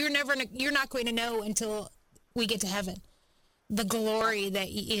you're not going to know until we get to heaven, the glory that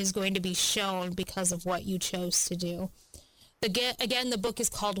is going to be shown because of what you chose to do. Again, the book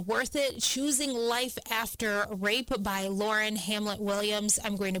is called Worth It, Choosing Life After Rape by Lauren Hamlet-Williams.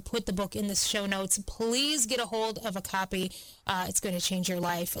 I'm going to put the book in the show notes. Please get a hold of a copy. It's going to change your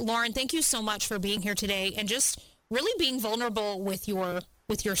life. Lauren, thank you so much for being here today and just really being vulnerable with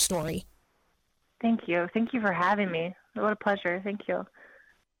your story. Thank you. Thank you for having me. What a pleasure. Thank you.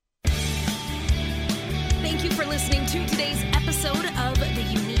 Thank you for listening to today's episode of the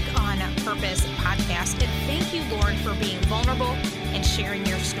Unique on Purpose podcast. And thank you, Lauren, for being vulnerable and sharing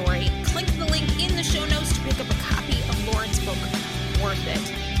your story. Click the link in the show notes to pick up a copy of Lauren's book, Worth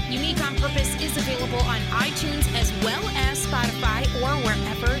It. Unique on Purpose is available on iTunes as well as Spotify or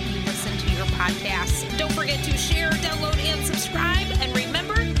wherever you listen to your podcasts. Don't forget to share, download, and subscribe. And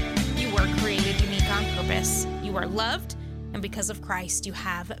remember, you were created unique on purpose. You are loved, and because of Christ, you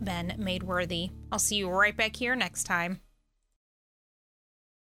have been made worthy. I'll see you right back here next time.